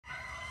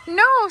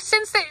No,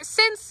 since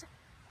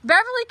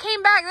Beverly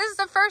came back, this is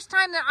the first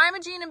time that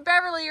Imogene and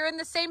Beverly are in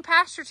the same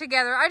pasture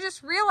together. I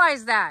just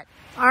realized that.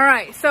 All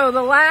right, so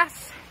the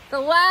last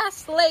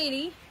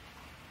lady.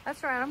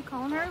 That's right, I'm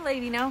calling her a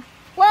lady now.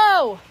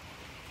 Whoa!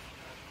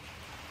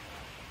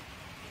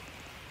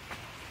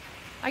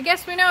 I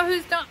guess we know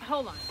who's done.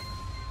 Hold on.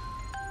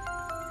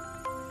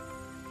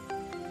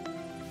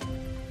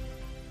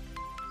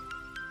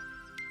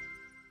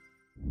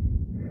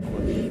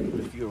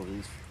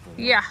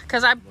 Yeah,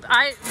 because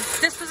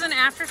this was an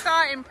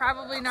afterthought and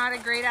probably not a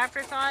great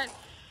afterthought.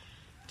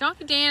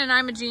 Donkey Dan and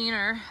Imogene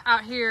are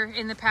out here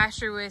in the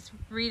pasture with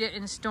Rita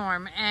and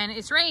Storm, and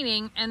it's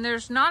raining, and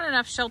there's not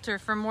enough shelter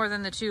for more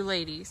than the two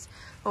ladies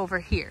over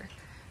here.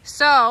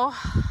 So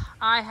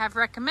I have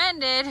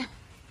recommended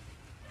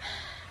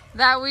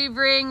that we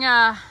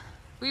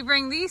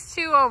bring these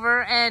two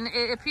over, and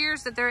it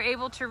appears that they're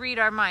able to read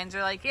our minds.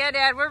 They're like, yeah,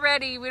 Dad, we're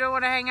ready. We don't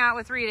want to hang out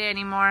with Rita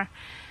anymore.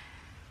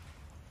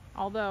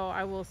 Although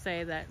I will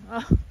say that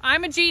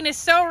Imogene is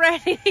so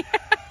ready.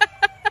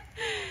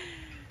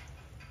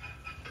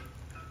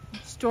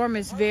 Storm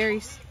is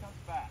very,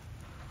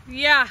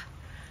 yeah.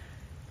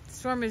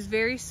 Storm is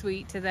very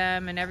sweet to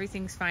them, and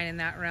everything's fine in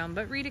that realm.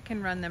 But Rita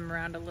can run them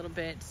around a little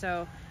bit,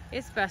 so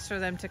it's best for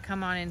them to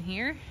come on in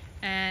here.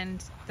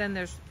 And then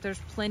there's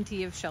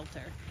plenty of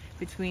shelter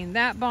between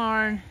that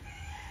barn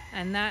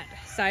and that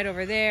side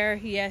over there.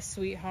 Yes,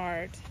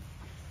 sweetheart.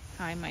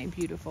 Hi, my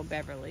beautiful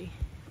Beverly.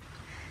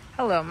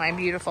 Hello, my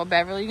beautiful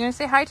Beverly. You gonna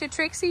say hi to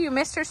Trixie? You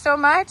missed her so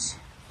much?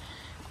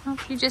 Oh,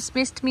 you just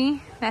missed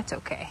me? That's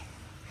okay.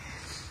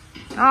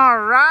 All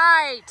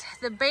right,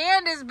 the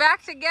band is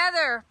back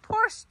together.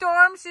 Poor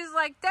Storm, she's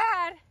like,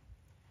 Dad,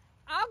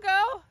 I'll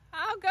go.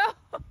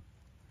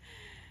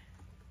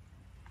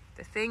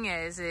 The thing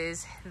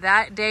is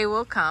that day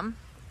will come.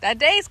 That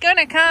day's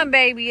gonna come,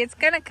 baby. It's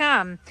gonna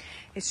come.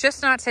 It's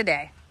just not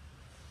today.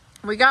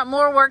 We got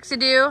more work to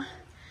do.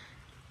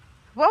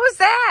 What was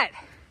that?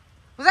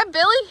 Was that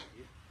Billy?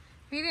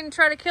 He didn't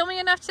try to kill me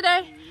enough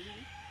today?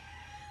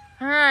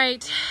 All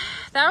right.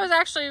 That was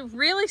actually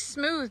really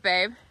smooth,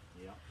 babe.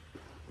 Yeah.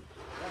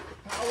 That's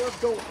the power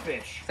of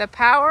goldfish. The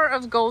power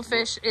of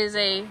goldfish is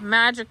a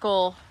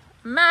magical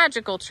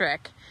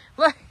trick.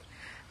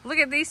 Look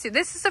at these two.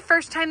 This is the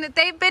first time that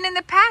they've been in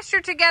the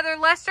pasture together,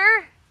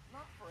 Lester.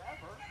 Not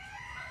forever.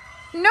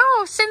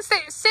 No, since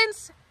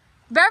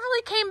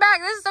Beverly came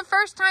back, this is the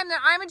first time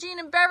that Imogene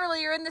and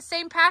Beverly are in the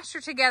same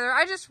pasture together.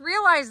 I just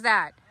realized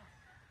that.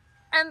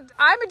 And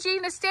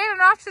Imogene is standing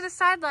off to the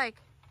side like,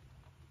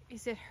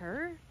 is it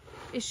her?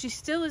 Is she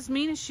still as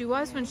mean as she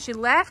was when she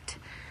left?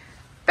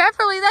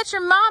 Beverly, that's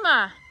your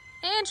mama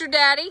and your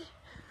daddy.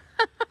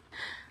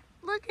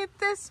 Look at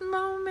this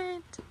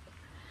moment.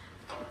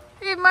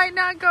 It might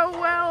not go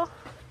well,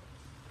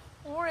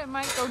 or it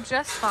might go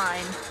just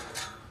fine.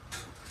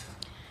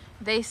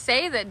 They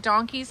say that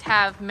donkeys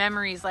have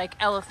memories like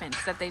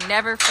elephants, that they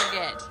never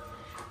forget.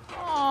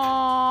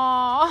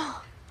 Aww.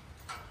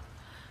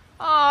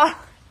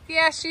 Oh,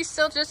 yeah, she's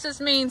still just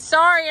as mean.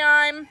 Sorry,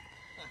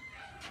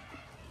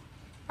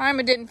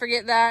 Ima didn't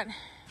forget that.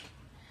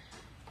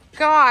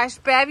 Gosh,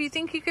 Bab, you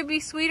think you could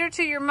be sweeter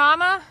to your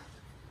mama?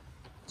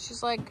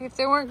 She's like, if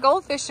there weren't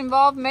goldfish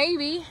involved,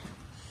 maybe.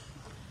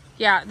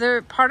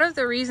 Yeah, part of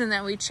the reason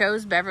that we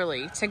chose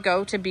Beverly to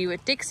go to be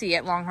with Dixie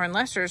at Longhorn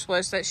Lester's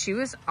was that she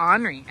was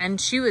ornery, and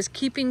she was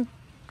keeping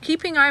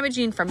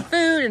Imogene from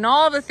food and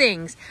all the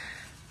things.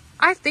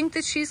 I think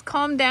that she's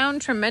calmed down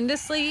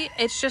tremendously.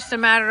 It's just a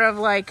matter of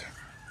like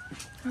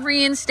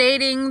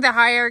reinstating the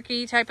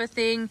hierarchy type of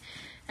thing.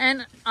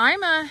 And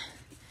Ima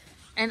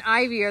and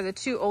Ivy are the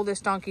two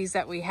oldest donkeys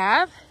that we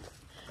have.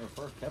 Her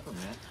first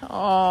peppermint.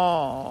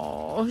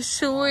 Oh,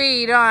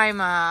 sweet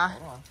Ima.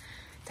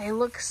 They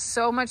look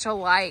so much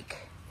alike.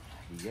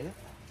 You get it?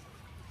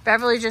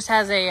 Beverly just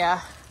has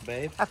a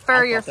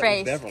furrier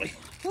face. Beverly.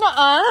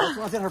 Nuh-uh.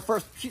 That's her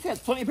first. She's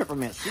had plenty of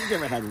peppermints. She's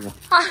never had one.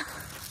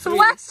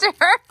 Lester.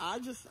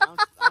 I'm you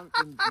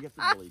have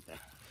to believe that.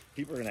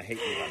 People are gonna hate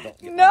me if I don't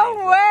get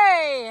No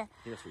way.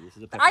 Here, sweetie, this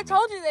is a I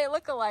told you they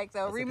look alike,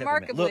 though. That's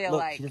remarkably look,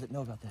 alike. She doesn't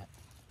know about that.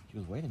 She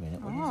goes, wait a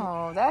minute. What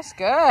Oh, that's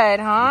good,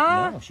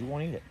 huh? No, she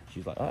won't eat it.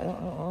 She's like,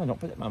 don't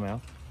put it in my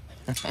mouth.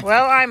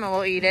 Well, Ima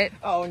will eat it.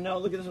 Oh no,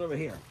 look at this one over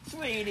here.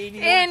 Sweetie, do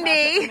you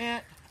Indy.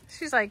 want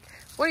She's like,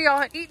 what are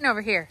y'all eating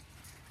over here?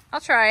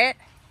 I'll try it.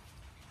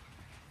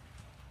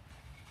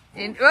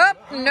 And,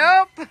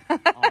 nope.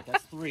 Oh,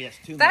 that's 3. That's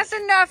too much. That's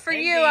enough for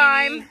Hey, you,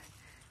 Danny.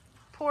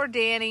 Poor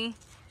Danny.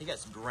 He got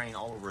some grain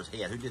all over his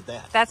head. Who did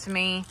that? That's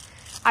me.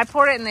 I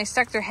poured it and they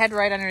stuck their head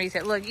right underneath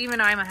it. Look,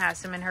 even Ima has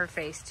some in her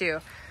face,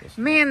 too. Yes,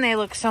 Man, they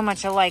look so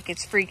much alike.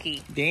 It's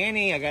freaky.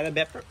 Danny, I got a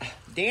bet for...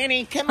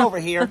 Danny, come over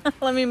here.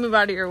 Let me move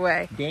out of your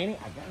way. Danny,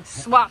 I got a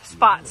Swap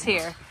spots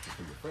here.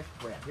 fresh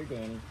breath. Here,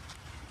 Danny.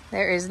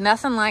 There is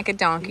nothing like a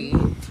donkey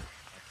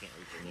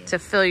to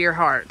fill your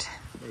heart.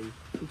 Hey,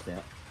 keep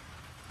that.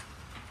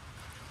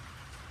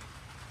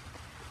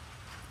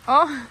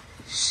 Oh,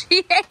 she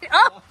ate.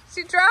 Oh,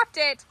 she dropped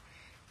it.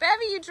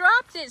 Bevy, you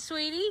dropped it,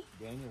 sweetie.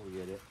 Daniel will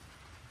get it.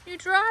 You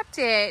dropped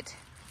it.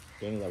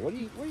 Danny's like, what do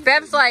you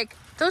Bev's like,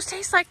 those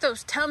taste like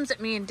those Tums that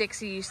me and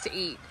Dixie used to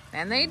eat.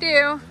 And they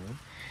do.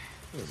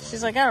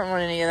 She's like, I don't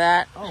want any of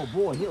that. Oh,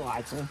 boy, he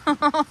likes them.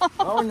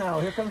 Oh, no,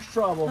 here comes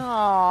trouble.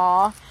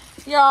 Aw.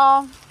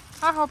 Y'all,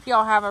 I hope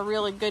y'all have a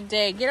really good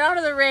day. Get out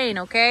of the rain,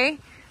 okay?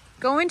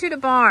 Go into the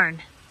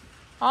barn.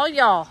 All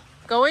y'all,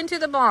 go into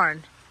the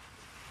barn.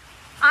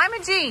 I'm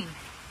a Jean.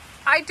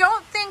 I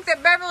don't think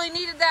that Beverly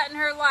needed that in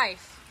her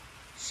life.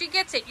 She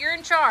gets it. You're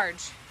in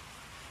charge.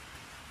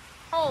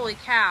 Holy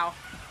cow.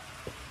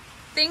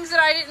 Things that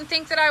I didn't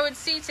think that I would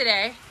see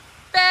today.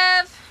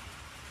 Bev,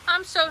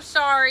 I'm so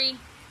sorry.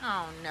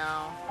 Oh,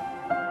 no.